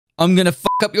I'm going to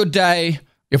fuck up your day,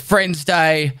 your friend's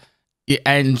day,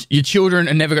 and your children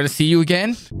are never going to see you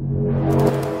again.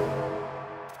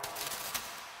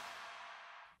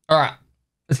 All right,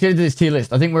 let's get into this tier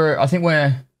list. I think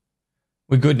we're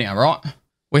good now, right?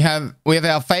 We have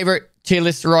our favorite tier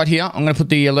list right here. I'm going to put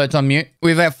the alerts on mute. We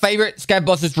have our favorite Scav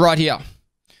bosses right here.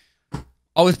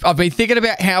 I've been thinking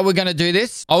about how we're going to do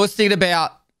this. I was thinking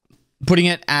about putting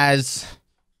it as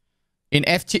in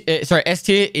S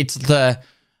tier. It's the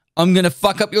I'm going to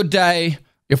fuck up your day,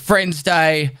 your friend's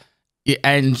day,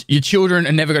 and your children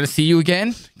are never going to see you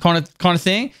again kind of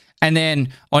thing. And then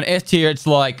on S tier, it's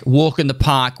like walk in the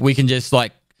park. We can just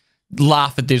like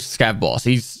laugh at this Scav boss.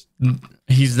 He's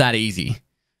that easy,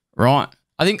 right?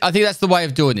 I think that's the way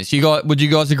of doing this. Would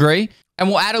you guys agree? And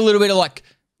we'll add a little bit of like,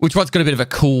 which one's got a bit of a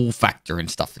cool factor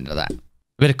and stuff into that. A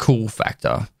bit of cool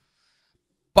factor.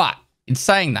 But in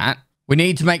saying that, we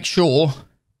need to make sure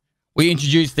we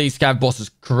introduce these Scav bosses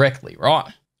correctly, right?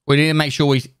 We need to make sure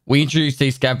we introduce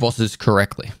these Scav bosses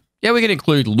correctly. Yeah, we can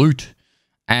include loot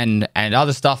and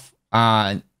other stuff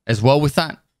as well with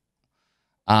that.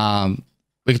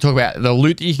 We can talk about the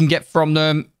loot that you can get from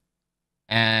them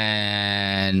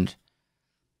and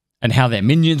how their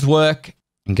minions work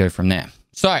and go from there.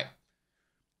 So,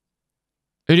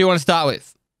 who do you want to start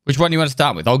with? Which one do you want to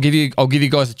start with? I'll give you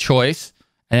guys a choice,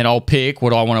 and then I'll pick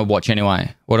what I want to watch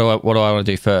anyway. What do I want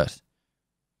to do first?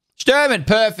 Sturman,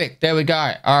 perfect. There we go.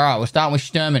 All right, we're starting with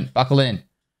Sturman. Buckle in.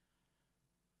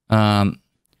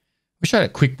 Wish I had a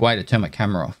quick way to turn my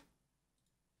camera off.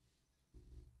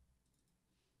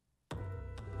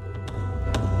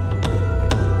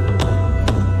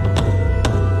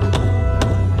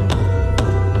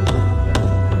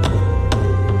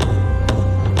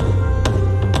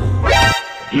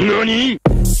 NANI?!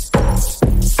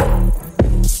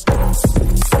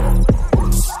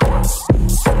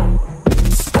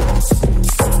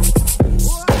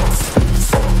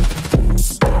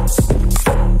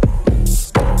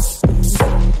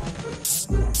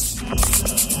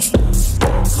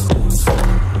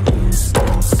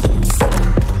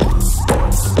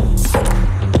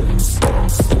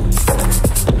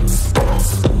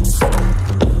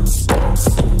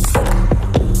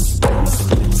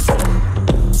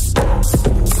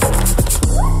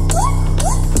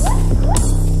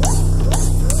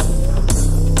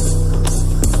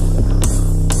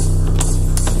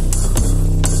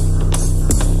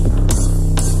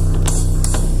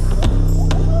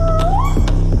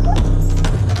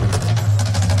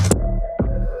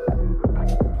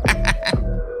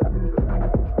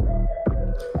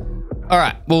 All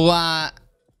right. Well,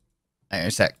 hang on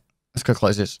a sec. Let's go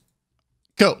close this.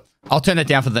 Cool. I'll turn it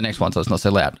down for the next one so it's not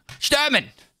so loud. Sturman.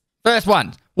 First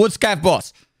one. Wood Scav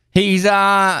Boss. He's, these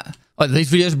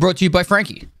videos are brought to you by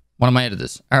Frankie, one of my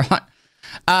editors. All right.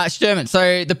 Sturman.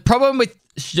 So the problem with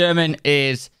Sturman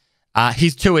is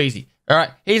he's too easy. All right.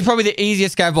 He's probably the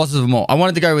easiest Scav boss of them all. I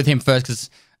wanted to go with him first because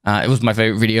it was my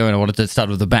favorite video and I wanted to start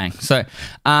with a bang. So,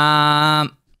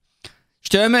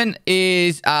 Sturman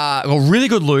is really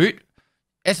good loot.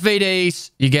 SVDs,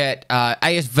 you get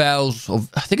AS Vals, or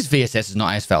I think it's VSSs,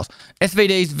 not AS Vals.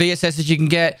 SVDs, VSSs you can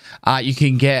get. You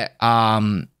can get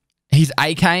his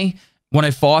AK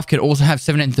 105 can also have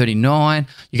 739.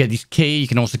 You get this key. You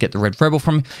can also get the Red Rebel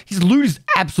from him. His loot is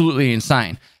absolutely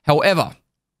insane. However,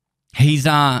 he's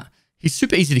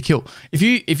super easy to kill. If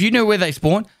you know where they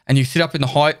spawn and you sit up in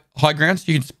the high grounds,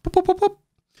 you can just pop, pop, pop, pop.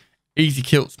 Easy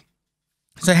kills.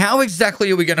 So how exactly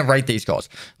are we going to rate these guys?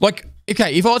 Like,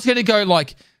 okay, if I was going to go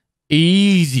like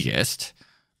easiest,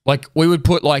 like we would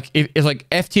put like, if like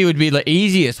F tier would be the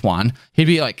easiest one, he'd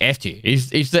be like F tier. He's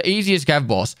the easiest Scav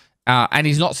boss and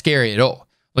he's not scary at all.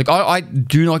 Like I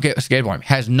do not get scared by him. He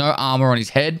has no armor on his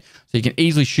head, so you can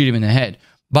easily shoot him in the head.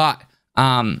 But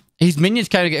his minions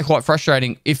can get quite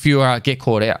frustrating if you get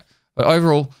caught out. But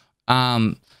overall,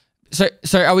 so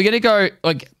are we going to go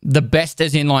like the best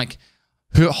as in like,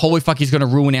 holy fuck, he's going to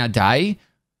ruin our day?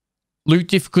 Loot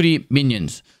difficulty,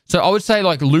 minions. So I would say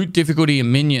like loot difficulty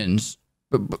and minions.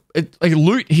 Like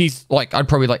loot, he's like, I'd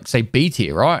probably like say B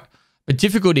tier, right? But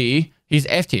difficulty, he's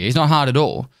F tier. He's not hard at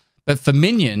all. But for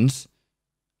minions,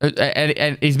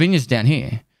 and his minions down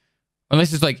here.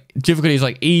 Unless it's like difficulty is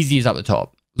like easy is up the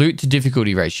top. Loot to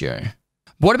difficulty ratio.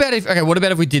 What about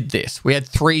if we did this? We had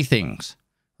three things,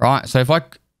 right? So if I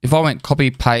went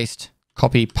copy paste,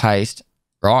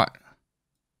 right?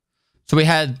 So we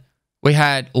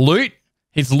had loot,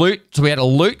 his loot. So we had a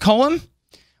loot column.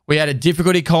 We had a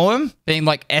difficulty column being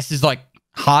like S is like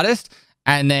hardest,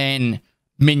 and then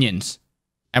minions.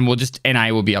 And we'll just NA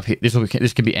will be up here.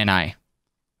 This could be NA.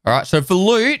 All right. So for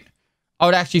loot, I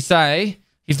would actually say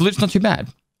his loot's not too bad.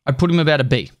 I'd put him about a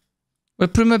B. We'll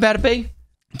put him about a B.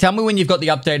 Tell me when you've got the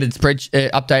updated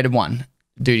updated one,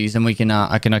 duties, and we can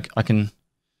I can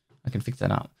fix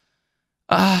that up.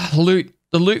 Loot.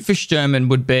 The loot for Sturman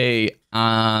would be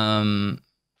SVDs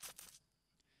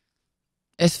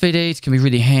can be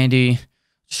really handy.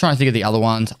 Just trying to think of the other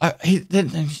ones.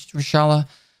 Rashala.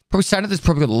 Probably Sanita's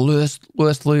probably got the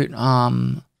worst loot.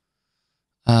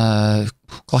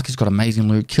 Glucky's got amazing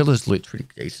loot. Killer's loot's pretty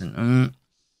decent.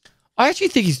 I actually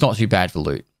think he's not too bad for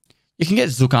loot. You can get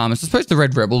Zook armor. So I suppose the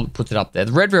Red Rebel puts it up there.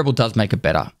 The Red Rebel does make it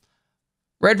better.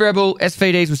 Red Rebel,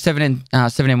 SVDs with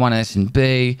 7N1 S and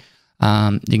B. You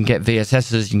can get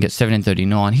VSSs. You can get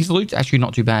 7N39. His loot's actually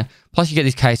not too bad. Plus you get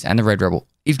this case and the Red Rebel.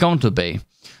 He's going to a B.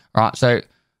 All right, so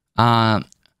how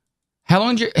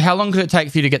long could it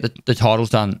take for you to get the titles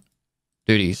done,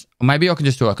 duties? Or maybe I can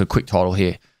just do like a quick title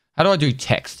here. How do I do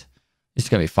text? This is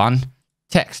going to be fun.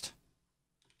 Text.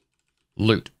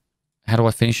 Loot. How do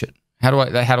I finish it? How do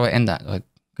I end that? Like,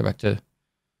 go back to...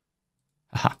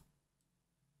 Aha.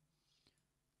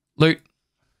 Loot.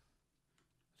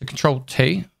 The Control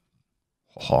T.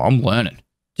 Oh, I'm learning.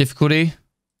 Difficulty.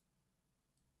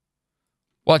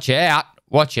 Watch out.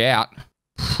 Watch out.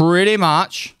 Pretty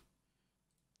much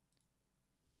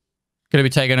going to be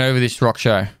taking over this rock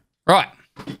show. Right.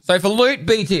 So for loot,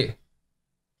 B tier.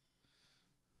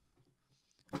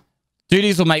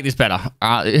 Duties will make this better.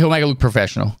 He'll make it look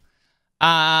professional.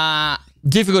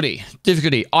 Difficulty.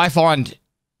 I find...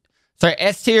 So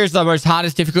S tier is the most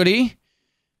hardest difficulty.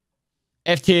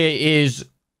 F tier is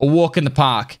a walk in the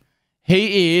park.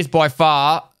 He is by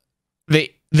far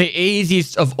the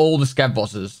easiest of all the Scav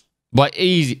bosses.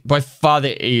 By far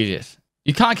the easiest.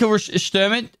 You can't kill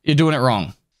Sturman, you're doing it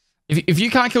wrong. If you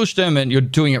can't kill Sturman, you're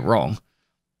doing it wrong.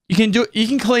 You can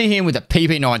clear him with a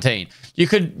PP19.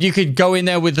 You could go in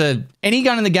there with any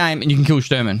gun in the game and you can kill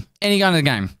Sturman. Any gun in the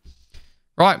game.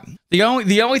 Right? The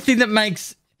only thing that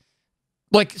makes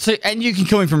and you can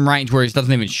kill him from range where he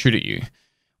doesn't even shoot at you.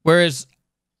 Whereas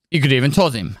you could even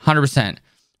toss him 100%.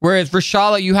 Whereas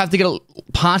Rashala, you have to get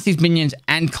past his minions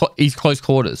and his close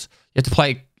quarters. You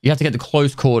have to get the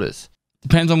close quarters.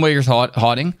 Depends on where you're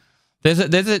hiding. There's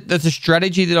a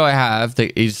strategy that I have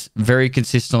that is very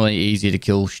consistently easy to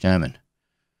kill Sturman.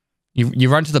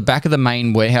 You run to the back of the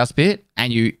main warehouse bit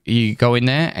and you go in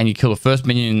there and you kill the first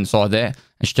minion inside there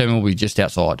and Sturman will be just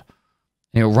outside.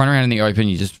 And he'll run around in the open,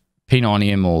 you just P90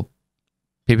 him or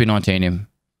PP19 him.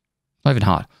 Not even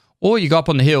hard. Or you go up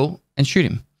on the hill and shoot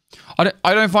him. I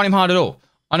don't find him hard at all.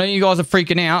 I know you guys are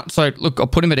freaking out, so look, I'll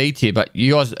put him at E tier, but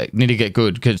you guys need to get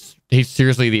good because he's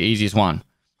seriously the easiest one.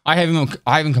 I have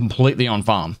him completely on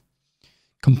farm.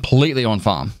 Completely on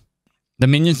farm. The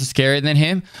minions are scarier than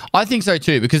him. I think so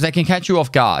too, because they can catch you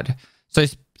off guard. So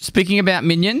speaking about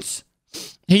minions,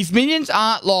 his minions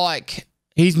are like,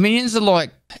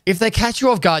 if they catch you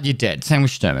off guard, you're dead. Same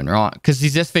with Sturman, right? Because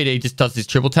his SVD just does this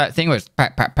triple tap thing where it's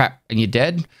pat, pat, pat, and you're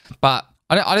dead. But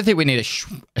I don't think we need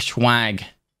a swag.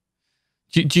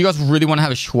 Do you guys really want to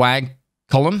have a swag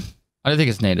column? I don't think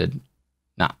it's needed.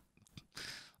 Nah.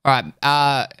 All right.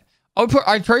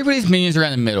 I'd probably put his minions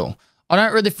around the middle. I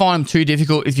don't really find them too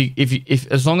difficult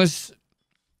if as long as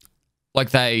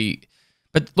okay,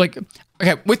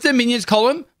 with the minions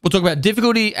column, we'll talk about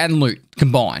difficulty and loot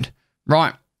combined,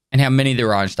 right? And how many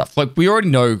there are and stuff. Like we already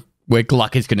know where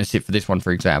Gluck is going to sit for this one,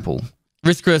 for example.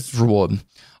 Risk versus reward.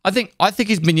 I think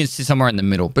his minions sit somewhere in the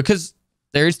middle because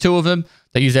there is two of them.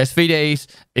 They use SVDs.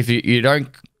 If you don't,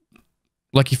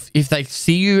 if they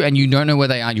see you and you don't know where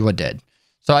they are, you are dead.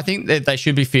 So I think that they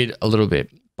should be feared a little bit.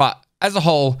 But as a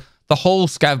whole, the whole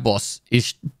Scav boss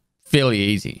is fairly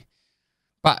easy.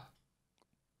 But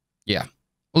yeah,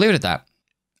 we'll leave it at that.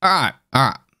 All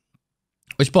right.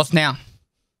 Which boss now?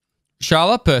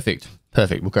 Rashala? Perfect.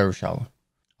 We'll go with Rashala.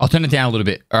 I'll turn it down a little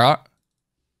bit. All right.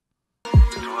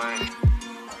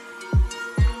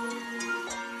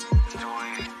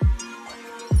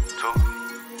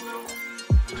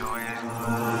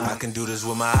 I can do this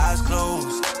with my eyes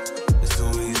closed. It's too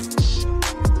easy.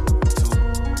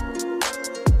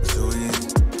 Too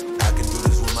easy. I can do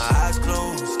this with my eyes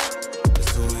closed.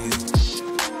 It's too easy.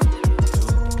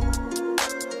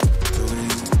 Too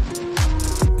easy.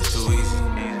 It's too easy.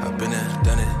 I've been there,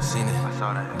 done it, seen it.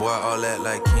 Boy, all that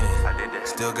like Keenan.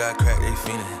 Still got crack, they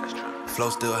fiendin'.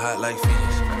 Flow still hot like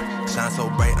Phoenix. Shine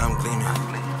so bright, I'm gleaming.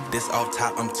 This off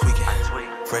top, I'm tweaking.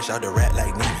 Fresh out the rat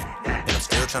like Neiman. And I'm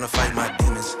still trying to fight my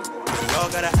demons. We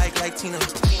all gotta hike like Tina.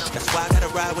 That's why I gotta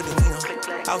ride with the Nino.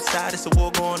 Outside, it's a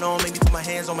war going on. Make me put my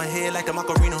hands on my head like the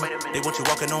Macarena. They want you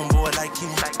walking on board like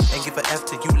chemo. Ain't give a F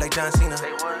to you like John Cena.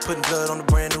 Putting blood on the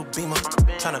brand new Beamer.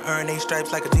 Trying to earn 8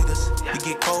 stripes like Adidas.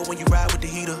 You get cold when you ride with the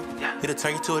heater. It'll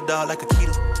turn you to a dog like a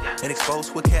keto. And expose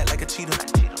to a cat like a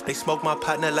cheetah. They smoke my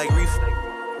partner like reef.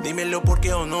 Dímelo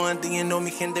porque o no entiendo.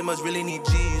 Mi gente must really need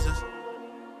Jesus.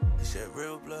 They shed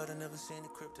real blood. I never seen the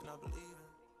crypt and I believe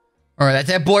it. All right,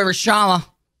 that's our boy Rashala.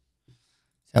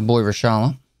 Our boy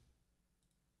Rashala.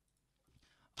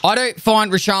 I don't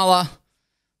find Rashala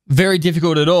very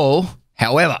difficult at all.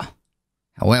 However.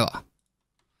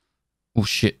 Oh,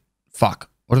 shit. Fuck.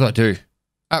 What did I do?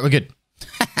 All right, we're good.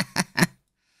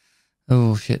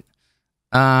 Oh, shit.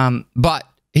 But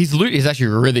his loot is actually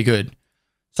really good.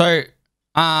 So,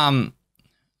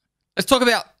 let's talk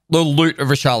about the loot of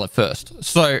Rashala first.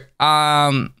 So,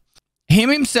 him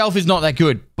himself is not that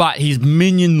good, but his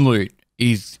minion loot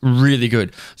is really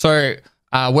good. So,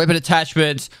 weapon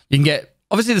attachments, you can get...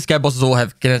 Obviously, the Scav bosses all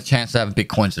get a chance to have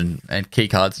bitcoins and key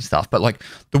cards and stuff. But, like,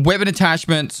 the weapon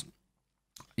attachments,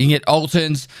 you can get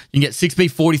Altons, you can get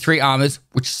 6B43 armors,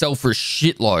 which sell for a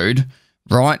shitload,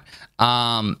 right?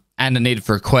 And are needed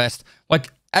for a quest.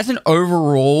 Like, as an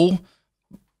overall,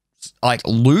 like,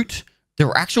 loot,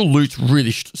 their actual loot's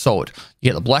really solid.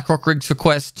 You get the Blackrock rigs for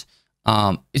quest.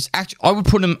 It's actually... I would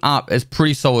put them up as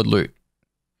pretty solid loot.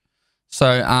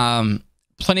 So,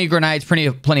 plenty of grenades, plenty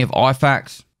of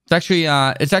IFAKs.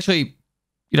 It's actually,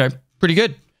 you know, pretty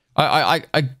good. I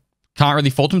can't really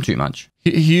fault him too much.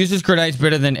 He uses grenades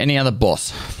better than any other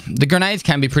boss. The grenades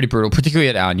can be pretty brutal, particularly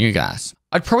at our new guys.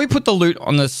 I'd probably put the loot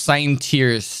on the same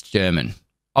tier as German.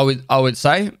 I would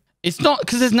say it's not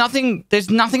because there's nothing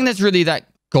that's really that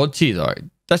god tier though.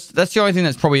 That's the only thing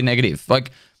that's probably a negative.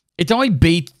 Like it's only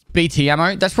BT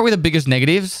ammo. That's probably the biggest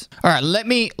negatives. All right, let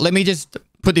me just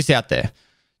put this out there.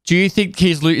 Do you think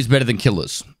his loot is better than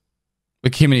Killer's?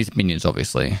 With him and his minions,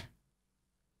 obviously.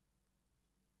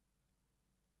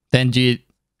 Then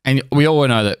and we all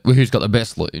know that who's got the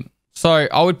best loot. So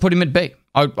I would put him at B.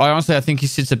 I honestly think he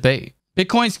sits at B.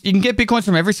 Bitcoins, you can get Bitcoins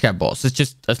from every Scav boss. It's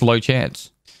just, that's low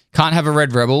chance. Can't have a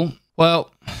red rebel.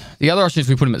 Well, the other option is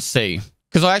we put him at C.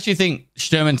 Because I actually think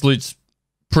Sturman's loot's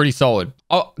pretty solid.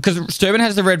 Oh, because Sturman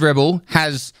has the red rebel,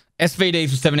 has SVDs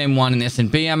with 7M1 and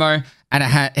SNB ammo,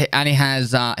 and he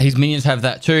has, his minions have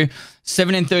that too.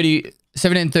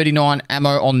 7N39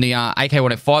 ammo on the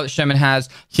AK-105 that Sherman has.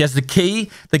 He has the key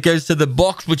that goes to the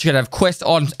box, which can have quest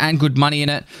items and good money in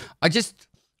it.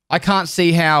 I can't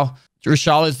see how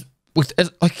Rashala's...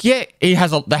 Like, yeah, they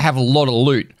have a lot of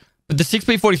loot. But the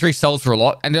 6B43 sells for a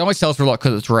lot, and it only sells for a lot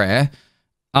because it's rare.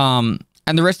 And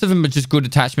the rest of them are just good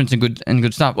attachments and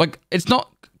good stuff. Like, it's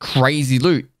not crazy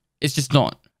loot. It's just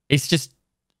not. It's just...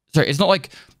 Sorry, it's not like...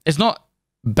 It's not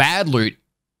bad loot.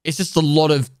 It's just a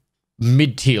lot of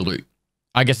mid-tier loot.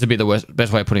 I guess would be the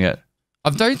best way of putting it. I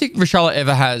don't think Rashala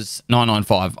ever has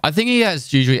 995. I think he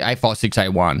has usually 856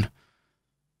 A1.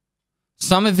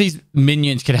 Some of these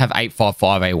minions can have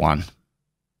 855 A1.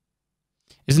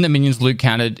 Isn't the minions loot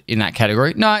counted in that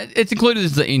category? No, it's included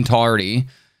as the entirety.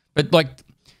 But like,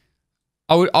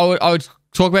 I would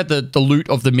talk about the loot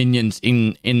of the minions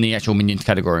in the actual minions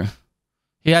category.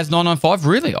 He has 995.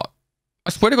 Really? I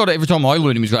swear to God, every time I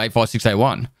loot him, he's got 856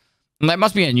 A1. And that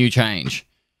must be a new change.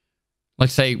 Like,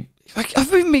 say, like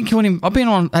I've been killing him. Had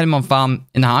him on farm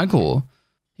in the hardcore.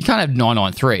 He can't have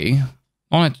 993.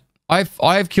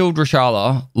 I've killed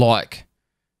Rashala like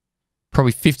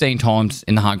probably 15 times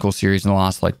in the hardcore series in the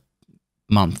last like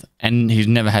month, and he's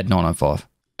never had 995.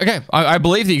 Okay, I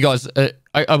believe that you guys.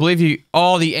 I believe you.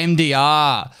 Oh, the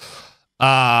MDR.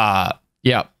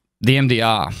 Yeah, the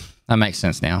MDR. That makes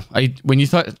sense now. When you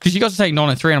thought, because you guys are saying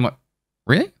 903, and I'm like,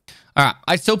 really? All right,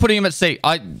 I'm still putting him at C.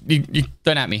 You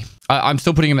don't at me. I'm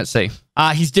still putting him at C.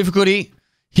 His difficulty,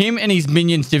 him and his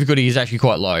minions' difficulty is actually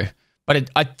quite low. But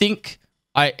I think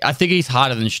he's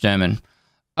harder than Sturman.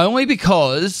 Only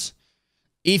because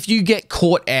if you get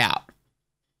caught out,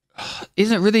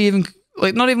 isn't it really even,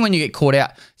 like, not even when you get caught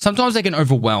out. Sometimes they can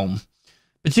overwhelm.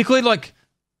 Particularly, like,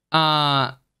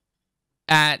 at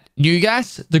New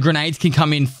Gas, the grenades can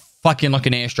come in fucking like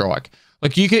an airstrike.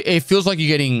 Like, it feels like you're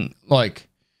getting, like,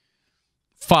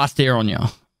 fast air on you.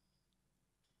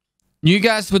 New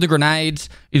Gas with the grenades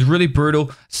is really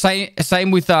brutal.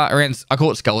 Same with around, I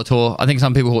call it Skeletor. I think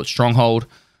some people call it Stronghold.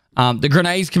 The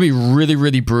grenades can be really,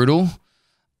 really brutal.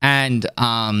 And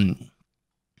I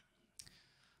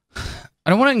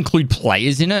don't want to include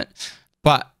players in it,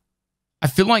 but I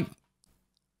feel like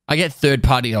I get third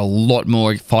party a lot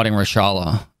more fighting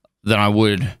Rashala than I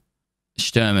would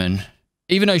Sturman.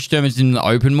 Even though Sturman's in the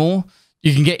open more,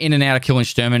 you can get in and out of killing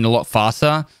Sturman a lot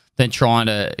faster than trying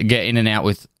to get in and out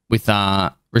with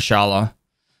Reshala.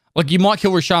 Like, you might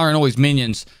kill Reshala and all his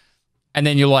minions, and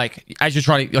then you're like, as you're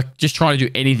trying to, like, just trying to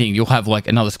do anything, you'll have, like,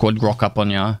 another squad rock up on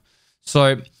you.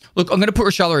 So, look, I'm going to put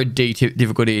Reshala at D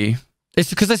difficulty. It's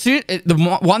because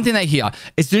the one thing they hear,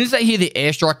 as soon as they hear the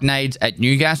airstrike nades at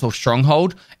New Gas or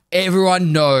Stronghold,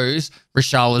 everyone knows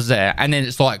Reshala's there. And then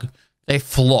it's like, they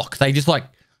flock. They just like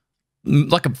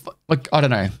I don't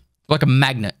know, like a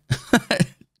magnet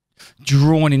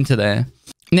drawn into there.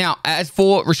 Now, as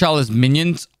for Reshala's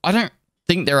minions, I don't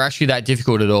think they're actually that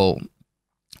difficult at all.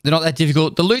 They're not that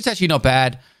difficult. The loot's actually not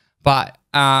bad, but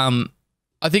I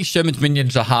think Sherman's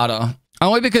minions are harder.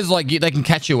 Only because, like, they can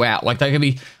catch you out. Like, they can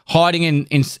be hiding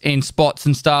in spots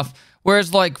and stuff.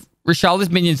 Whereas, like, Reshala's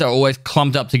minions are always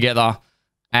clumped up together,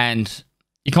 and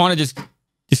you kind of just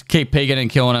keep peeking and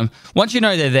killing them. Once you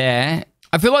know they're there,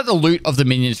 I feel like the loot of the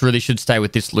minions really should stay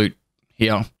with this loot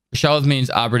here. Reshala's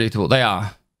minions are predictable. They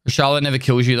are. Reshala never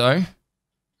kills you, though.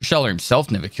 Reshala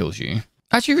himself never kills you.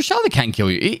 Actually, Reshala can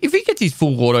kill you. If he gets his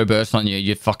full auto burst on you,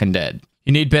 you're fucking dead.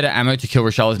 You need better ammo to kill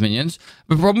Reshala's minions.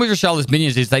 But the problem with Reshala's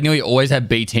minions is they nearly always have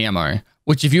BT ammo,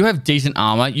 which if you have decent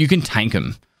armor, you can tank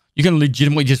them. You can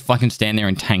legitimately just fucking stand there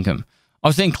and tank them.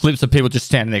 I've seen clips of people just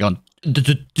standing there going...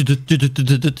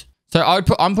 So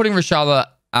I'm putting Reshala,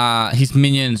 his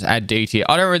minions at D tier.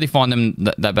 I don't really find them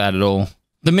that bad at all.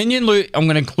 The minion loot I'm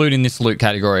going to include in this loot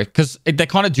category because they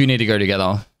kind of do need to go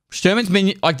together. Sherman's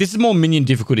minion, like, this is more minion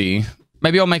difficulty.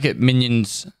 Maybe I'll make it minion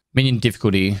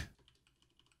difficulty.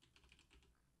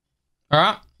 All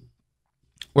right.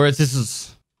 Whereas this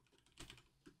is...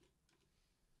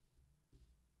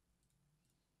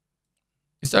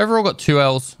 It's overall got 2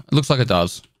 L's. It looks like it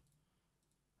does.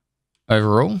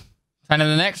 Overall. And then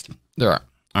the next. All right.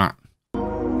 All right.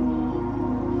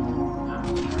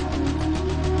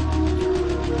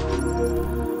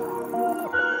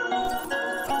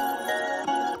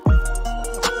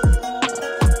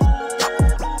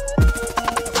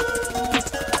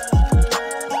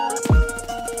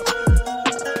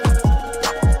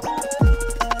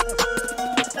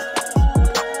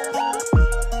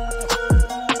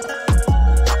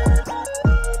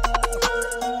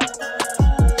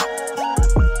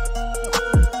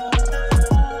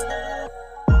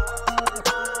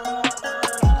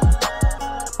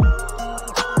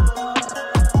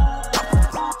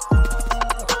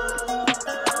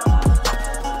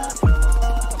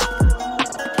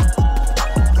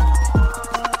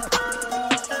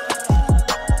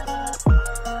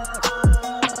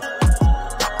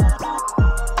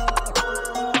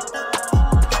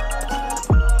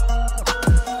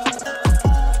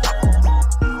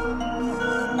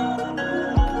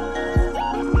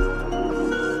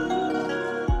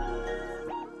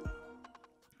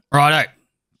 Righto.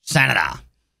 Senator.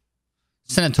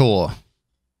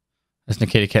 As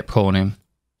Nikita kept calling him.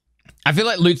 I feel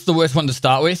like loot's the worst one to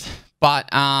start with, but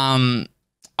I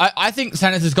think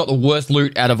Senator's got the worst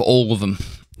loot out of all of them,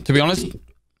 to be honest.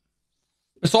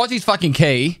 Besides his fucking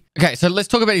key. Okay, so let's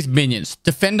talk about his minions.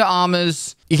 Defender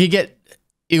armors. You can get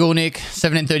Eagle-Nick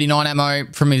 1739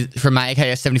 ammo from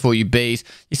AKS 74 UBs.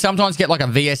 You sometimes get like a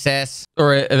VSS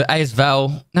or a AS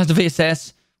Val. No, it's a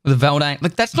VSS with a Valdane.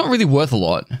 Like, that's not really worth a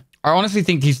lot. I honestly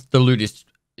think the loot is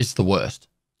the worst.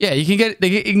 Yeah, you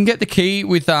can get the key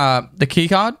with the key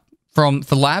card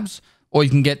for labs, or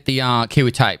you can get the key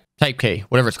with tape key,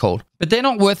 whatever it's called. But they're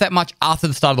not worth that much after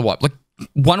the start of the wipe. Like,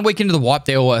 1 week into the wipe,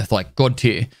 they're worth like god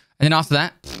tier, and then after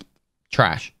that,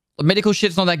 trash. The medical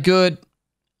shit's not that good.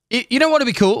 You know what would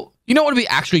be cool? You know what would be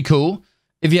actually cool?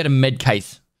 If you had a med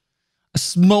case, a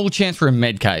small chance for a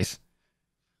med case.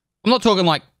 I'm not talking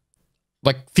like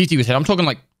 50%. I'm talking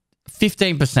like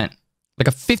 15%. Like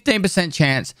a 15%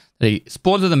 chance that he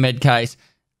spawns with a med case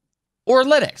or a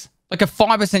LEDX. Like a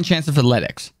 5% chance of a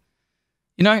LEDX.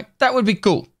 You know, that would be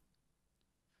cool.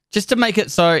 Just to make it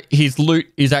so his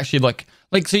loot is actually like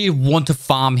so you want to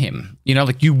farm him. You know,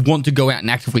 like you want to go out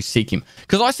and actively seek him.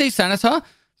 Because I see Senator,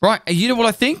 right? And you know what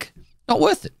I think? Not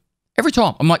worth it. Every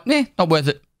time. I'm like, nah, not worth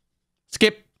it.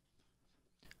 Skip.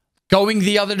 Going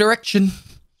the other direction.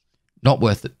 Not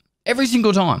worth it. Every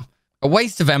single time. A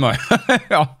waste of ammo. I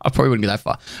probably wouldn't go that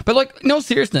far. But like, in all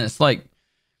seriousness, like,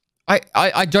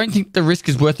 I don't think the risk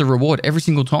is worth the reward every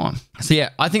single time. So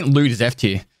yeah, I think loot is F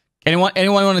tier. Anyone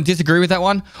want to disagree with that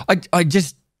one?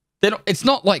 It's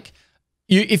not like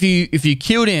if you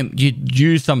killed him, you'd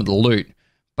use some of the loot.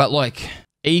 But like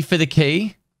E for the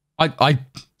key,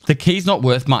 the key's not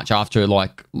worth much after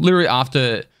literally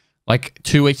after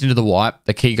 2 weeks into the wipe,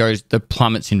 the key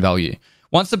plummets in value.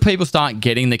 Once the people start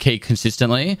getting the key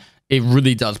consistently, it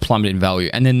really does plummet in value.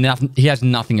 And then he has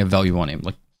nothing of value on him.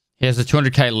 Like, he has a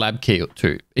 200k lab key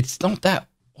too. It's not that,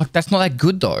 that's not that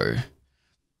good though.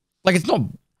 Like, it's not...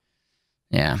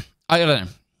 Yeah. I don't know.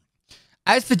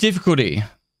 As for difficulty,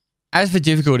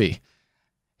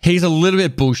 he's a little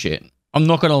bit bullshit. I'm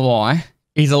not going to lie.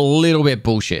 He's a little bit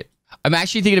bullshit. I'm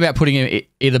actually thinking about putting him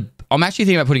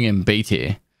in B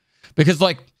tier. Because,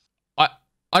 like,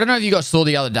 I don't know if you guys saw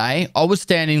the other day. I was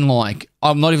standing, like,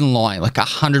 I'm not even lying, like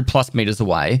 100+ meters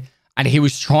away. And he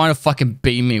was trying to fucking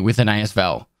beam me with an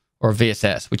ASVAL or a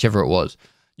VSS, whichever it was.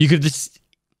 You could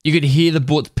hear the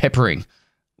bullets peppering.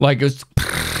 Like, it was...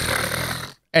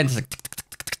 And it's like...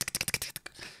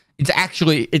 It's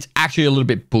actually a little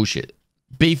bit bullshit.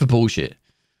 B for bullshit.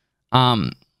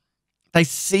 They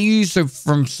see you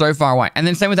from so far away. And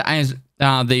then same with the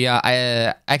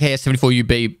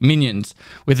AKS-74UB minions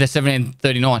with their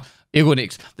 1739 Eagle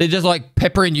Nicks. They're just like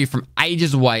peppering you from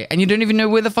ages away and you don't even know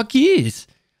where the fuck he is.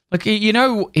 Like, you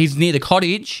know he's near the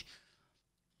cottage,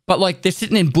 but like they're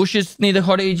sitting in bushes near the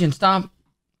cottage and stuff.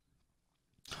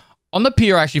 On the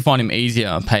pier, I actually find him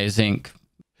easier, Pay Zinc.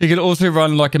 He can also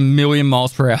run like 1,000,000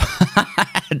 miles per hour.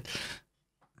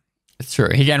 It's true.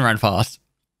 He can run fast.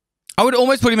 I would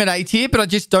almost put him at A tier, but I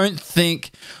just don't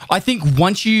think... I think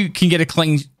once you can get a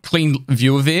clean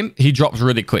view of him, he drops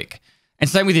really quick. And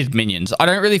same with his minions. I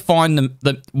don't really find them...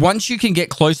 Once you can get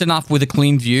close enough with a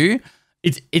clean view,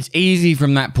 it's easy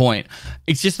from that point.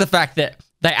 It's just the fact that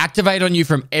they activate on you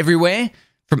from everywhere,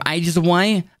 from ages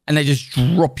away, and they just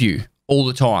drop you all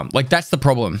the time. Like, that's the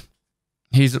problem.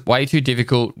 He's way too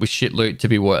difficult with shit loot to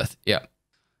be worth. Yeah.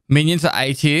 Minions are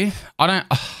A tier.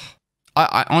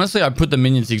 I honestly, I put the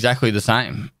minions exactly the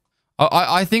same.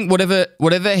 I think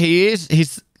whatever he is,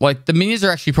 he's like, the minions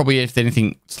are actually probably, if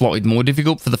anything, slightly more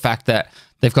difficult for the fact that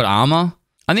they've got armor.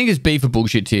 I think it's B for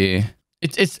bullshit tier.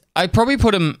 I'd probably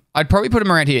put him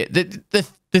around here. The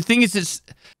thing is, it's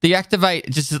the activate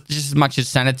just as much as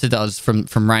Senator does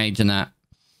from range and that.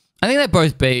 I think they're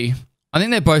both B. I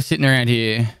think they're both sitting around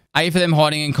here. A for them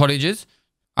hiding in cottages.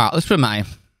 All right, let's put them A.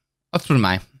 Let's put them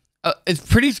A. It's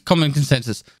pretty common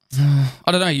consensus. I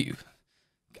don't know.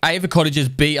 A for cottages,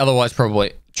 B otherwise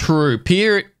probably. True.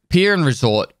 Pier and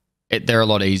resort, they're a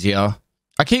lot easier.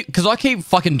 I keep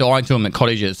fucking dying to them at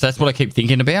cottages. So that's what I keep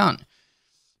thinking about.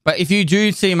 But if you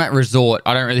do see them at resort,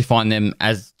 I don't really find them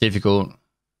as difficult.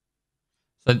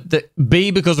 So the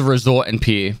B because of resort and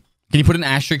pier. Can you put an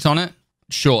asterisk on it?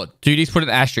 Sure. Duties put an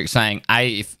asterisk saying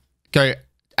A if go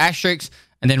asterisk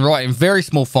and then write in very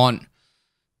small font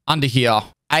under here.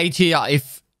 A tier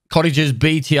if cottages,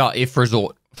 B tier if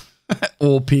resort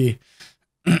or pier.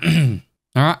 All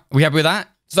right, we happy with that?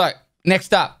 So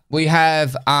next up we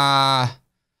have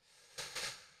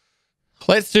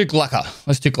let's do Glucker.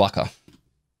 Let's do Glucker.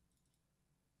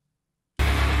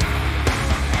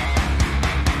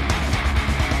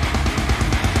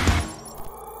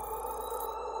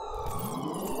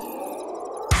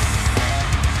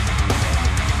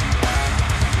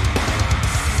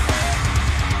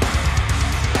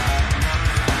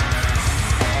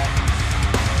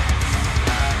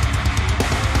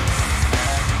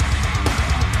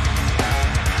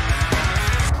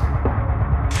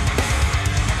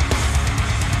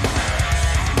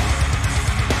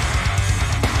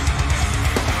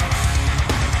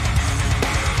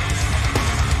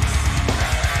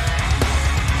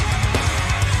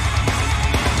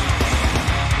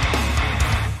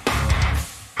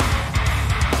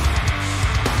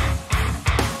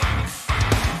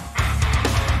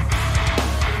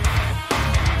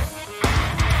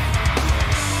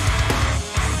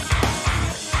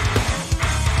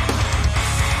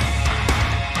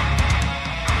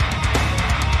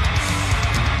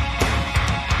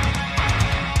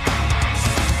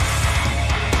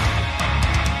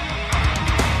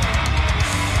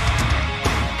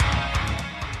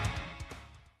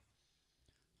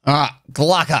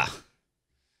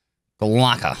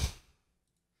 Glucker.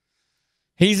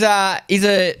 He's a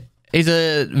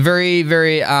very,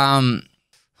 very how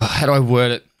do I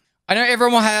word it? I know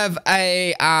everyone will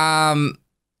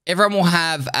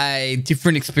have a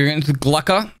different experience with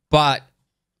Glucker, but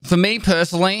for me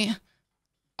personally,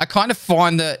 I kind of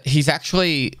find that he's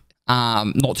actually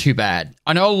not too bad.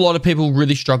 I know a lot of people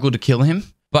really struggle to kill him,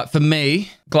 but for me,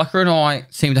 Glucker and I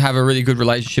seem to have a really good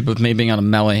relationship with me being able to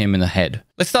melee him in the head.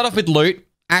 Let's start off with loot.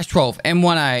 Ash 12,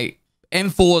 M1A,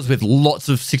 M4s with lots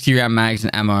of 60-round mags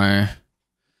and ammo.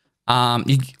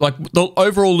 Like the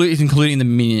overall loot is including the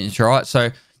minions, right? So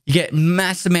you get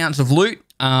mass amounts of loot,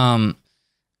 and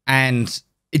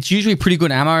it's usually pretty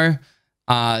good ammo.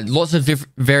 Lots of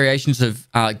variations of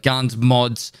guns,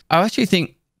 mods. I actually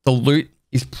think the loot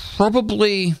is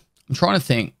probably... I'm trying to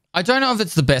think. I don't know if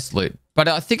it's the best loot, but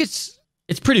I think it's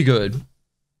pretty good.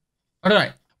 I don't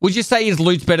know. Would you say his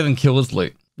loot's better than Killer's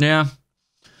loot? Yeah.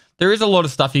 There is a lot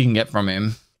of stuff you can get from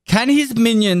him. Can his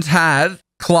minions have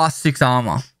class 6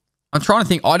 armor? I'm trying to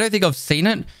think. I don't think I've seen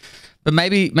it, but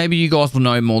maybe you guys will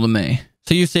know more than me.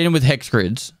 So you've seen him with hex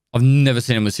grids. I've never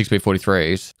seen him with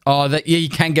 6B43s. Oh, yeah, you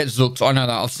can get Zooks. I know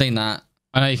that. I've seen that.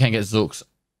 I know you can get Zooks.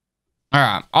 All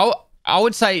right. I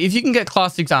would say if you can get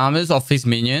class 6 armors off his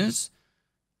minions,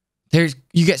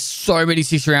 you get so many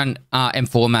 60-round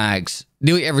M4 mags.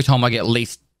 Nearly every time I get at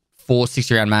least 4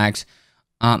 60-round mags.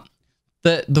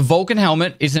 The Vulcan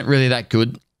helmet isn't really that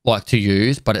good to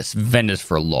use, but it's vendors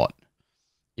for a lot.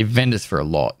 It vendors for a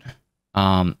lot.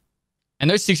 And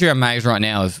those 60-round mags right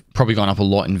now have probably gone up a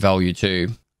lot in value too.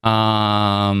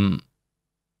 I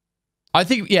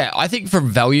think for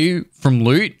value from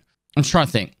loot, I'm trying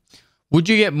to think. Would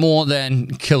you get more than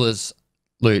Killer's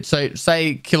loot? So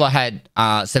say Killer had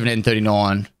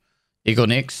 1739 Eagle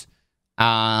Nicks,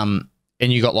 and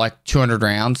you got like 200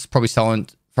 rounds, probably selling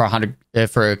for 100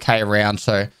 for a K a round.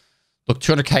 So look,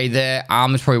 200K there.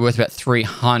 Armor's probably worth about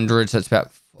 300, so it's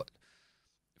about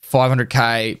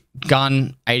 500K.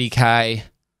 Gun 80K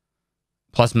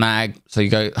plus mag, so you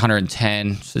go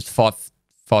 110. So it's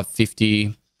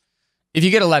 550. If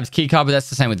you get a labs key card, but that's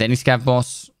the same with any scav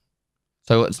boss.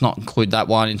 So let's not include that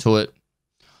one into it.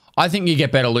 I think you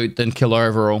get better loot than Killer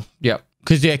overall. Yep.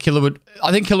 Because, yeah,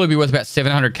 I think Killer would be worth about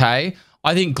 700K.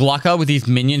 I think Glucker with his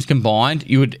minions combined,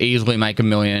 you would easily make $1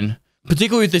 million.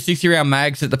 Particularly with the 60-round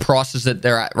mags at the prices that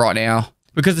they're at right now.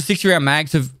 Because the 60-round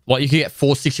mags have, you can get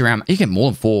 4 60-round, you can get more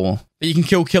than 4. But you can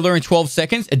kill Killer in 12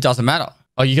 seconds, it doesn't matter.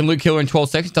 Or you can loot Killer in 12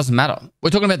 seconds, doesn't matter.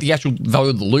 We're talking about the actual value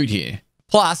of the loot here.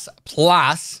 Plus,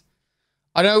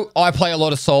 I know I play a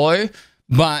lot of solo,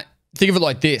 but think of it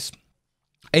like this.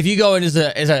 If you go in as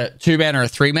a 2-man or a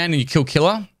 3-man and you kill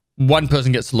Killer, one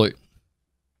person gets the loot.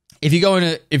 If you go in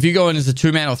as a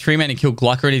 2-man or 3-man and kill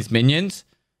Glucker and his minions,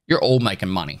 you're all making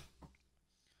money.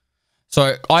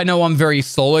 So I know I'm very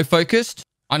solo focused.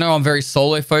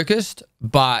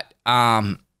 But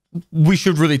we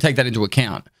should really take that into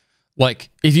account. Like,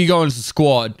 if you go into a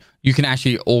squad, you can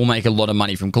actually all make a lot of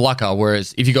money from Glucker,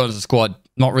 whereas if you go into a squad,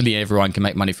 not really everyone can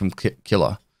make money from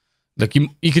Killer. Like,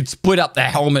 you could split up the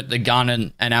helmet, the gun,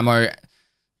 and ammo,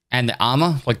 and the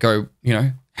armor. Like, go,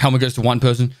 helmet goes to one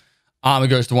person, armor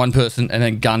goes to one person, and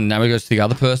then gun and ammo goes to the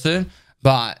other person.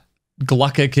 But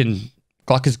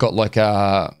Glucker's got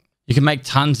you can make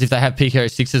tons if they have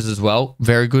PKO6s as well.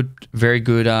 Very good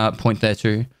point there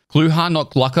too. Gluha,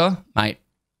 not Glucker. Mate,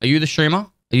 are you the streamer?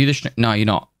 No, you're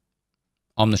not.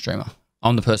 I'm the streamer.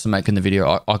 I'm the person making the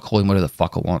video. I call him whatever the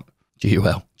fuck I want.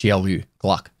 GLU,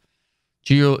 Gluck.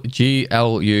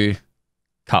 GLU,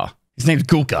 Car. His name's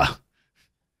Gulka. All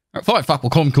right, fine, fuck, we'll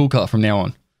call him Gulka from now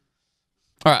on.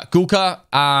 All right,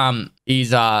 Gulka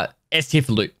is S tier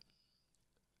for loot.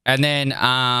 And then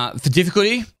for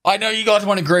difficulty, I know you guys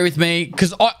won't agree with me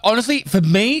because honestly, for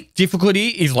me, difficulty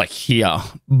is like here.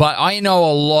 But I know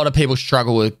a lot of people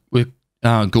struggle with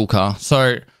Gulka.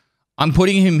 So I'm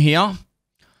putting him here.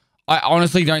 I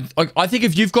honestly don't... I think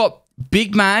if you've got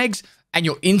big mags and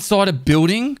you're inside a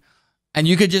building and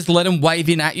you could just let him wave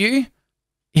in at you,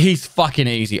 he's fucking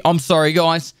easy. I'm sorry,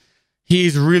 guys.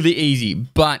 He's really easy.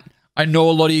 But I know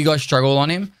a lot of you guys struggle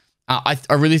on him. I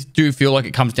really do feel like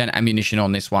it comes down to ammunition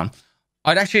on this one.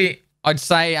 I'd say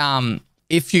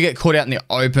if you get caught out in the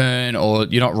open or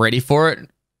you're not ready for it,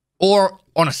 or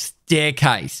on a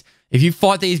staircase. If you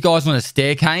fight these guys on a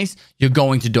staircase, you're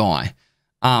going to die.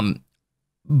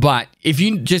 But if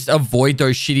you just avoid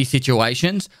those shitty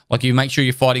situations, like you make sure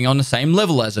you're fighting on the same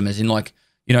level as them, as in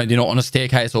you're not on a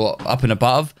staircase or up and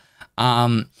above,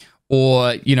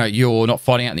 or you're not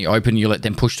fighting out in the open, you let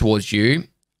them push towards you.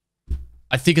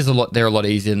 I think they're a lot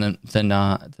easier than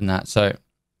that. So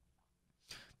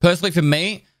personally for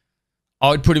me, I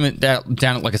would put him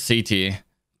down at like a C tier,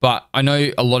 but I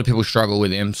know a lot of people struggle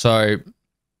with him. So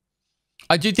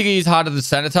I do think he is harder than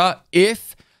Senator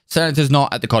if Senator's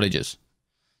not at the cottages.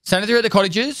 Senator at the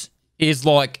cottages is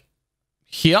like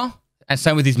here, and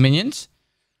same with his minions.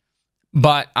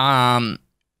 But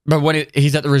when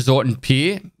he's at the resort and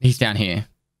pier, he's down here.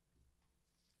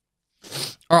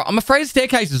 All right, I'm afraid of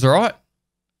staircases, all right?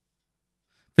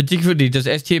 For difficulty, does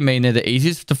S tier mean they're the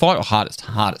easiest to fight or hardest?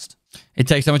 Hardest. It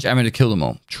takes so much ammo to kill them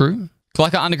all. True.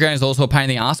 Glucker Underground is also a pain in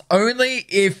the ass, only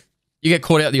if you get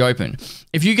caught out in the open.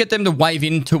 If you get them to wave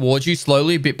in towards you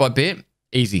slowly, bit by bit,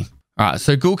 easy. All right,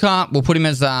 so Gulka, we'll put him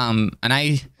as an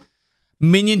A.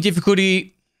 Minion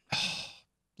difficulty,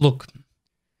 look,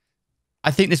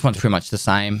 I think this one's pretty much the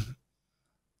same.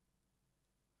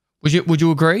 Would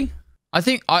you agree?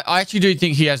 I actually do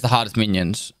think he has the hardest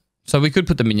minions. So we could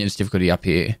put the minions difficulty up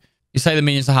here. You say the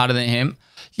minions are harder than him.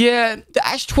 Yeah, the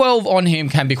Ash 12 on him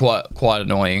can be quite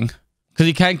annoying. Because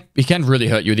he can really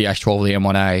hurt you with the H12 or the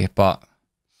M1A, but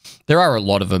there are a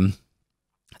lot of them.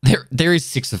 There is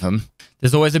 6 of them.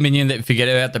 There's always a minion that forget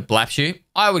about that blaps you.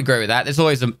 I would agree with that. There's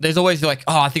always like,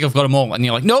 oh, I think I've got them all. And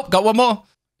you're like, nope, got one more.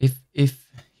 If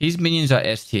his minions are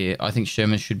S tier, I think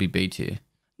Sherman should be B tier.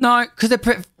 No, because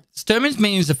Sturman's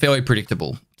minions are fairly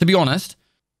predictable. To be honest,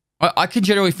 I can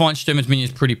generally find Sturman's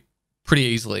minions pretty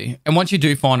easily. And once you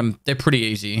do find them, they're pretty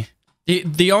easy.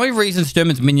 The only reason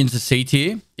Sturman's minions are C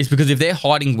tier is because if they're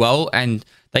hiding well and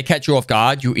they catch you off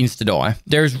guard, you insta-die.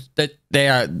 They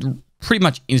are pretty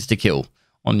much insta-kill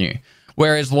on you.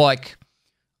 Whereas, like,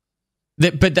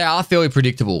 but they are fairly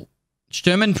predictable.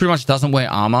 Sturman pretty much doesn't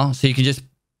wear armor, so you can just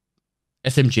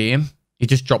SMG him. He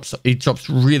drops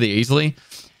really easily.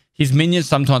 His minions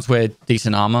sometimes wear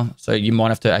decent armor, so you might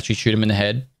have to actually shoot him in the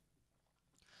head.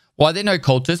 Why are there no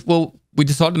cultists? Well, we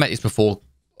decided to make this before,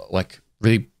 like,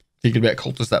 really thinking about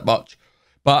cultists that much.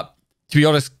 But to be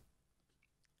honest,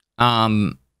 I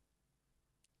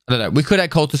don't know. We could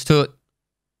add cultists to it.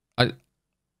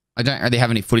 I don't really have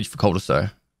any footage for cultists though,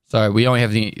 so we only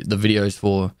have the videos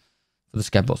for the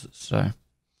Scav bosses. So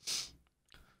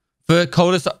for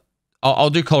cultists, I'll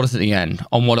do cultists at the end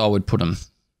on what I would put them.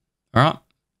 All right,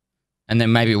 and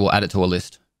then maybe we'll add it to a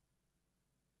list.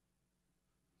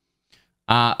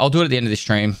 I'll do it at the end of this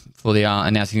stream for the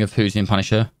announcing of who's in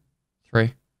Punisher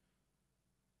 3.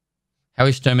 How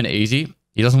is Sturman easy?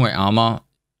 He doesn't wear armor.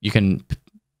 You can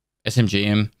SMG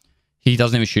him. He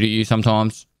doesn't even shoot at you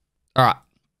sometimes. All right.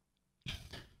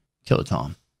 Killer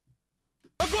time.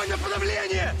 Огонь на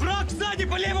подавление! Враг сзади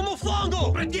по левому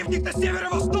флангу! Противник на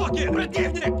северо-востоке!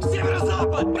 Противник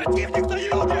северо-запад! Противник на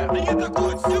юге! Они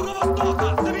атакуют с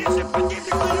юго-востока! Зависит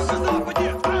противник на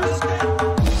юго-западе!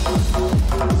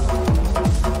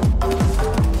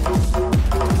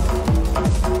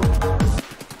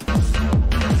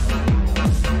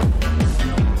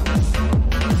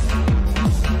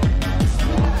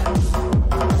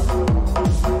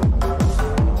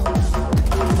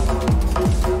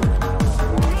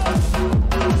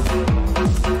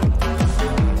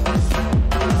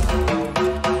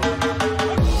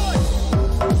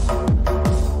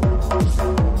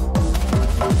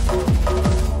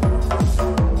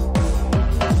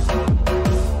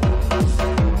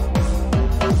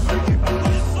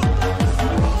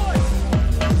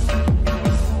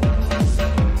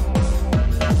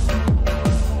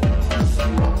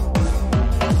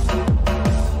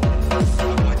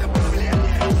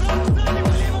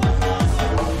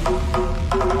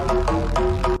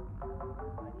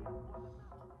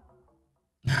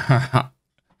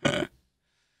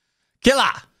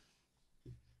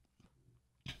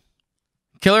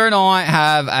 Killer and I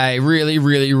have a really,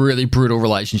 really, really brutal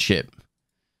relationship.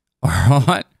 All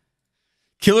right.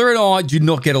 Killer and I do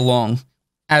not get along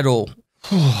at all.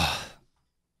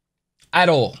 At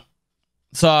all.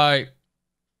 So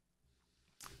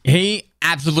he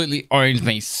absolutely owns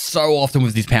me so often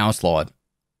with his power slide.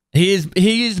 He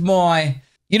is my,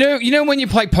 you know when you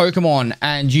play Pokemon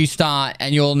and you start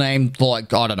and you're named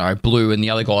like, I don't know, Blue and the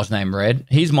other guy's named Red.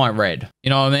 He's my Red. You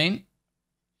know what I mean?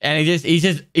 And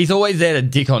he's always there to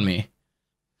dick on me.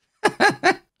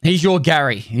 He's your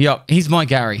Gary. Yep, he's my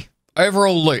Gary.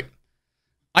 Overall loot.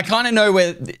 I kind of know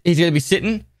where he's going to be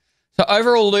sitting. So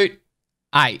overall loot,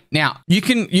 8. Now, you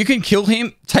can kill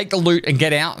him, take the loot and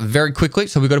get out very quickly.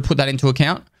 So we've got to put that into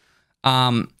account.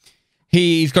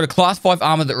 He's got a class 5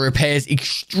 armor that repairs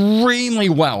extremely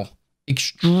well.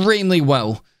 Extremely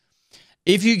well.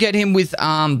 If you get him with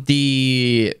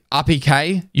the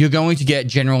RPK, you're going to get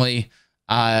generally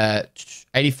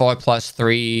 85 plus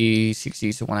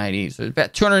 360, so 180. So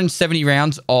about 270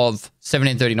 rounds of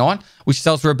 1739, which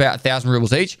sells for about 1,000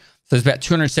 rubles each. So there's about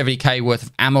 270k worth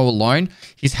of ammo alone.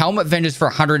 His helmet vendors for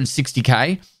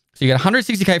 160k. So you get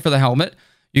 160k for the helmet.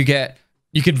 You can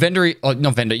you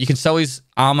can sell his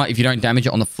armor if you don't damage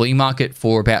it on the flea market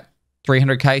for about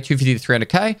 300k, 250 to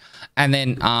 300k. And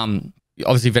then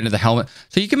obviously vendor the helmet.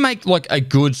 So you can make like a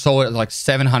good solid like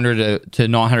 700 to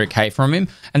 900k from him.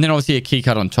 And then obviously a key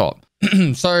cut on top.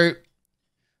 So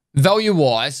value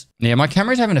wise, yeah, my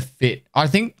camera's having a fit. I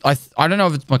think, I don't know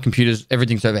if it's my computer's,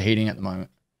 everything's overheating at the moment.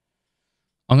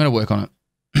 I'm going to work on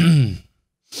it.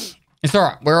 It's all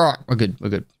right. We're all right. We're good. We're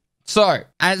good. So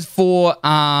as for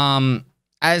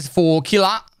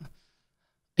Killer,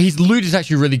 his loot is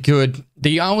actually really good.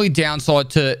 The only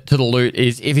downside to the loot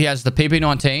is if he has the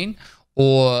PP19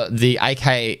 or the AK,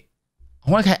 I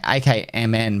want to say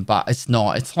AKMN, but it's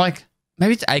not. It's like,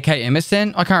 maybe it's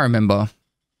AKMSN. I can't remember.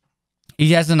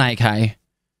 He has an AK.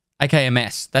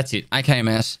 AKMS. That's it.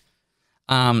 AKMS.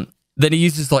 Then he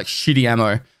uses like shitty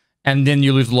ammo. And then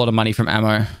you lose a lot of money from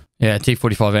ammo. Yeah,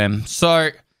 T45M.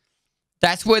 So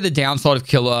That's where the downside of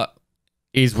Killer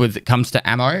is with it comes to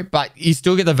ammo, but you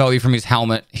still get the value from his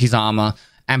helmet, his armor,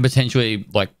 and potentially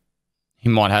like he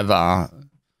might have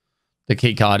the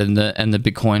key card and the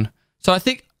Bitcoin. So I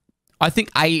think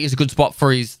A is a good spot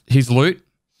for his loot.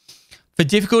 For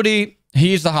difficulty,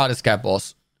 he is the hardest scav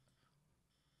boss.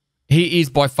 He is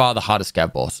by far the hardest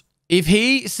scav boss. If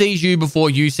he sees you before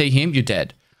you see him, you're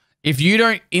dead. If you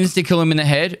don't insta-kill him in the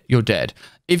head, you're dead.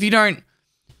 If you don't,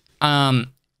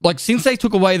 like since they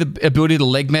took away the ability to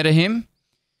leg meta him,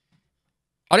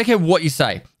 I don't care what you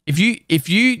say. If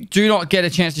you do not get a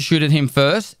chance to shoot at him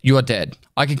first, you are dead.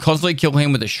 I can constantly kill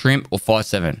him with a shrimp or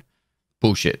 5-7.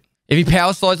 Bullshit. If he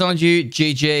power slides on you,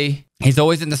 GG. He's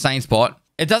always in the same spot.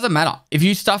 It doesn't matter. If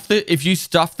you stuff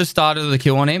the start of the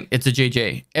kill on him, it's a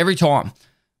GG. Every time.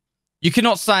 You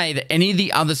cannot say that any of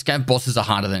the other scav bosses are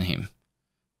harder than him.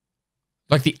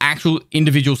 Like the actual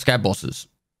individual scav bosses.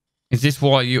 Is this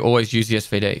why you always use the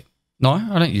SVD? No,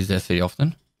 I don't use the SVD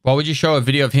often. Why would you show a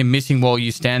video of him missing while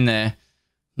you stand there,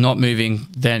 not moving,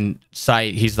 then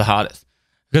say he's the hardest?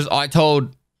 Because I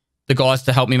told the guys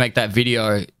to help me make that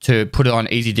video to put it on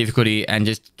easy difficulty and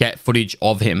just get footage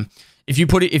of him. If you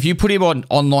put him on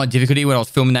online difficulty when I was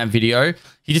filming that video,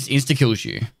 he just insta-kills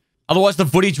you. Otherwise, the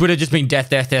footage would have just been death,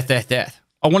 death, death, death, death.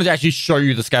 I wanted to actually show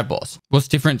you the scav boss. What's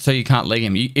different so you can't leg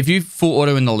him? If you full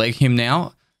auto in the leg him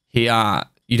now, you'd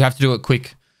have to do it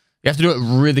quick. You have to do it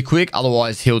really quick.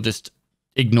 Otherwise, he'll just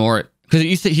ignore it. Because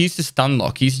he used to stun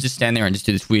lock. He used to just stand there and just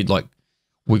do this weird like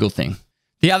wiggle thing.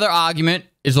 The other argument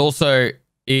is also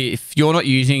if you're not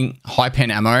using high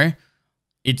pen ammo,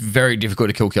 it's very difficult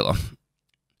to kill Killer.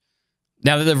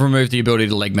 Now that they've removed the ability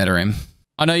to leg meta him.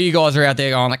 I know you guys are out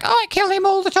there going like, oh, I kill him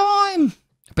all the time.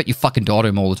 But you fucking die to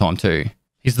him all the time too.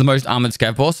 He's the most armored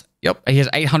scav boss. Yep. He has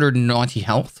 890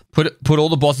 health. Put all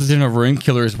the bosses in a room.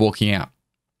 Killer is walking out.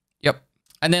 Yep.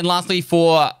 And then lastly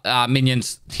for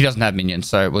minions, he doesn't have minions.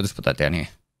 So we'll just put that down here.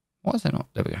 Why is that not?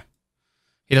 There we go.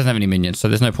 He doesn't have any minions. So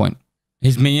there's no point.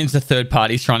 His minions are third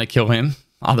parties trying to kill him.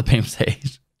 Other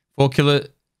PMCs. 4 killer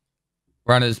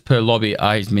runners per lobby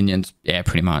are his minions. Yeah,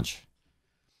 pretty much.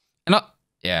 And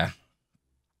yeah.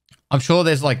 I'm sure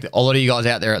there's like a lot of you guys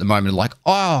out there at the moment are like,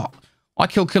 oh, I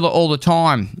kill Killer all the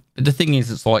time. But the thing is,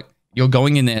 it's like you're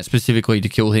going in there specifically to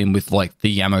kill him with like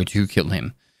the ammo to kill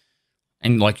him.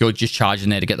 And like you're just charging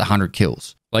there to get the 100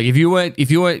 kills. Like if you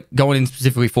weren't going in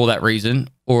specifically for that reason,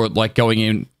 or like going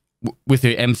in with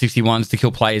the M61s to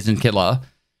kill players and Killer,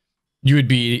 you would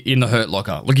be in the hurt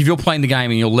locker. Like if you're playing the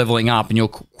game and you're leveling up and you're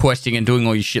questing and doing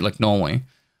all your shit like normally,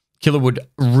 Killer would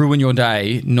ruin your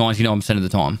day 99% of the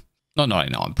time. Not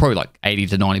 99, probably like 80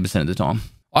 to 90% of the time.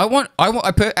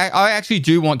 I actually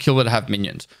do want Killer to have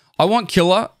minions. I want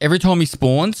Killer, every time he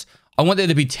spawns, I want there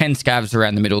to be 10 scavs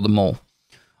around the middle of the mall.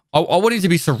 I want him to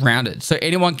be surrounded. So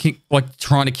anyone like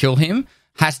trying to kill him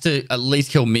has to at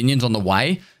least kill minions on the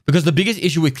way. Because the biggest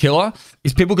issue with Killer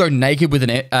is people go naked with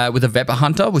a Vepr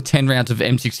Hunter with 10 rounds of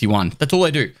M61. That's all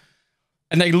they do.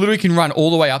 And they literally can run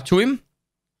all the way up to him.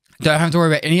 Don't have to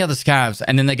worry about any other scavs.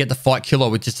 And then they get to fight Killer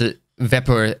with just a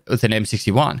Vepr with an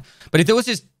M61. But if there was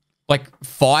just like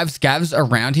 5 scavs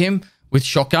around him with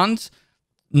shotguns,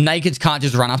 nakeds can't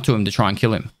just run up to him to try and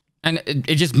kill him. And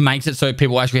it just makes it so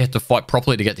people actually have to fight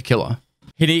properly to get the Killer.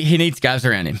 He needs scavs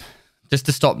around him just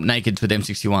to stop nakeds with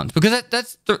M61s. Because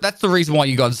that's the reason why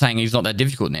you guys are saying he's not that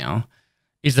difficult now,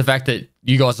 is the fact that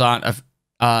you guys aren't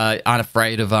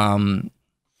afraid of what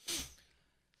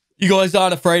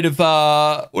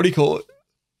do you call it?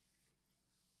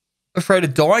 Afraid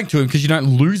of dying to him because you don't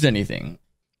lose anything.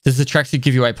 Does the tracksuit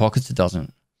give you 8 pockets? It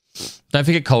doesn't. Don't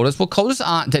forget cultists. Well, cultists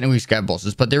aren't technically scav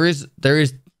bosses, but there is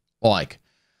like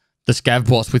the scav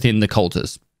boss within the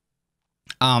cultists.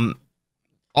 I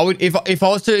would if I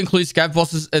was to include scav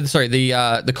bosses,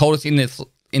 the cultists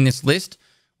in this list,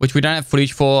 which we don't have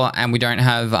footage for and we don't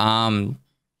have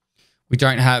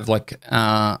like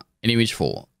an image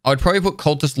for. I would probably put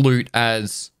cultist loot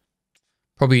as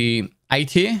probably A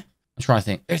tier. I'm trying to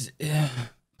think. There's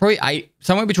probably A,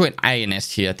 somewhere between A and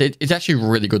S tier. It's actually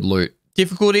really good loot.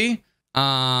 Difficulty,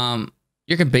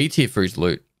 you can B tier for his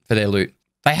loot, for their loot.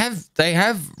 They have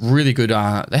really good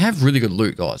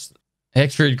loot, guys.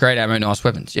 Extra great ammo, nice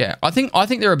weapons. Yeah, I think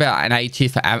they're about an A tier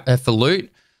for loot.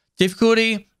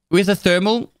 Difficulty with a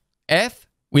thermal F,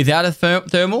 without a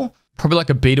thermal probably like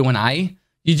a B to an A.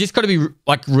 You just got to be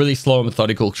like really slow and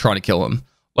methodical trying to kill them.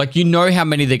 Like you know how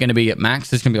many they're going to be at max.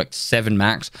 There's going to be like 7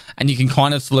 max, and you can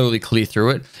kind of slowly clear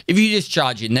through it if you just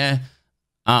charge in there.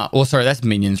 Or sorry, that's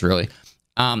minions really.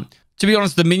 To be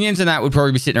honest, the minions and that would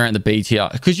probably be sitting around the B tier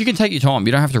because you can take your time.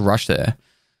 You don't have to rush there.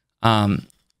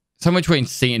 Somewhere between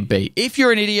C and B. If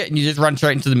you're an idiot and you just run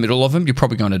straight into the middle of them, you're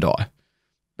probably going to die.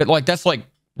 But like, that's like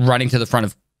running to the front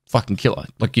of fucking killer.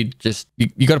 Like you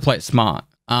got to play it smart.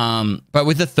 But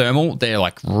with the thermal, they're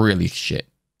like really shit.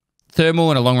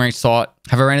 Thermal and a long range sight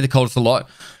have around the coldest a lot.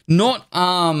 Not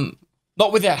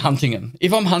without hunting them.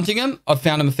 If I'm hunting them, I've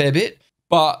found them a fair bit.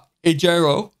 But in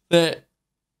general, I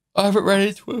haven't ran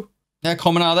into them. How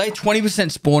common are they?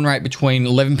 20% spawn rate between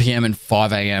 11 PM and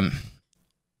 5 AM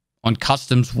on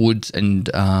customs, woods, and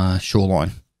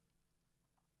shoreline.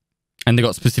 And they've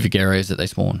got specific areas that they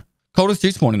spawn. Coldest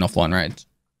do spawn in offline raids.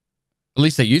 At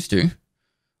least they used to.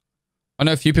 I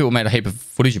know a few people made a heap of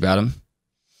footage about them.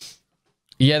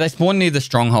 Yeah, they spawn near the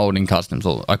stronghold in customs,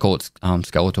 or I call it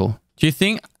Skeletor. Do you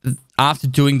think after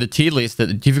doing the tier list that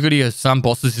the difficulty of some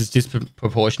bosses is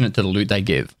disproportionate to the loot they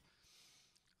give?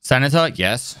 Senator,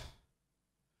 yes.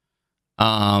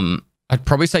 I'd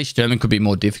probably say Sturman could be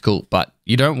more difficult, but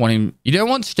you don't want him. You don't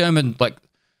want Sturman like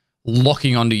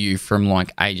locking onto you from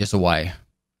like ages away.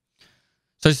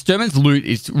 So Sturman's loot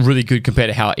is really good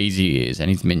compared to how easy he is and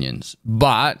his minions,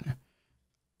 but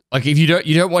like if you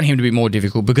don't want him to be more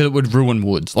difficult because it would ruin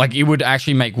woods. Like it would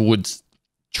actually make woods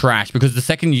trash because the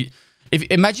second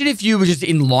imagine if you were just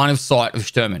in line of sight of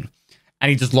Sturman and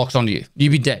he just locks onto you,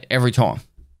 you'd be dead every time.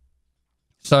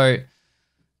 So,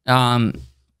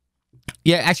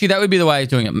 yeah, actually that would be the way of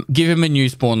doing it. Give him a new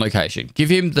spawn location.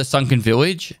 Give him the sunken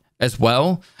village as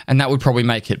well, and that would probably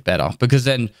make it better because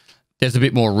then there's a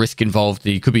bit more risk involved.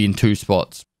 He could be in 2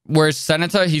 spots. Whereas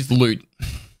Senator, his loot,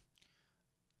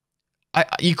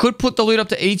 you could put the loot up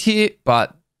to E tier,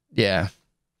 but yeah.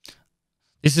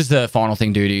 This is the final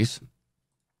thing, duties.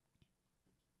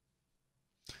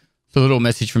 It's a little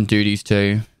message from duties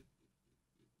too.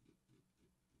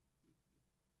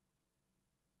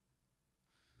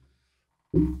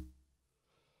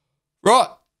 Right.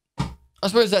 I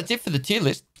suppose that's it for the tier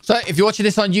list. So if you're watching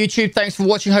this on YouTube, thanks for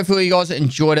watching. Hopefully you guys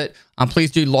enjoyed it.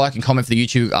 Please do like and comment for the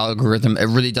YouTube algorithm. It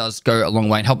really does go a long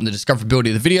way in helping the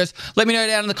discoverability of the videos. Let me know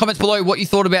down in the comments below what you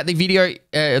thought about the video,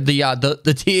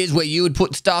 the tiers where you would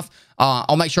put stuff.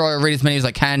 I'll make sure I read as many as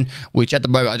I can, which at the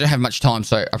moment I don't have much time,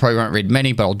 so I probably won't read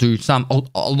many, but I'll do some.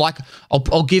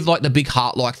 I'll give like the big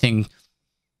heart-like thing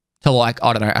to like,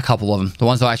 I don't know, a couple of them. The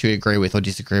ones I actually agree with or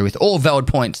disagree with. All valid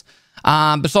points.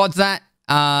 Besides that,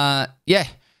 yeah.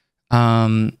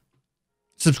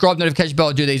 Subscribe, notification bell.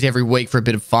 I do these every week for a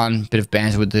bit of fun, bit of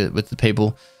banter with the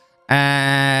people.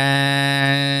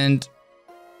 And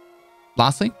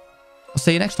lastly, I'll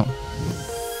see you next time.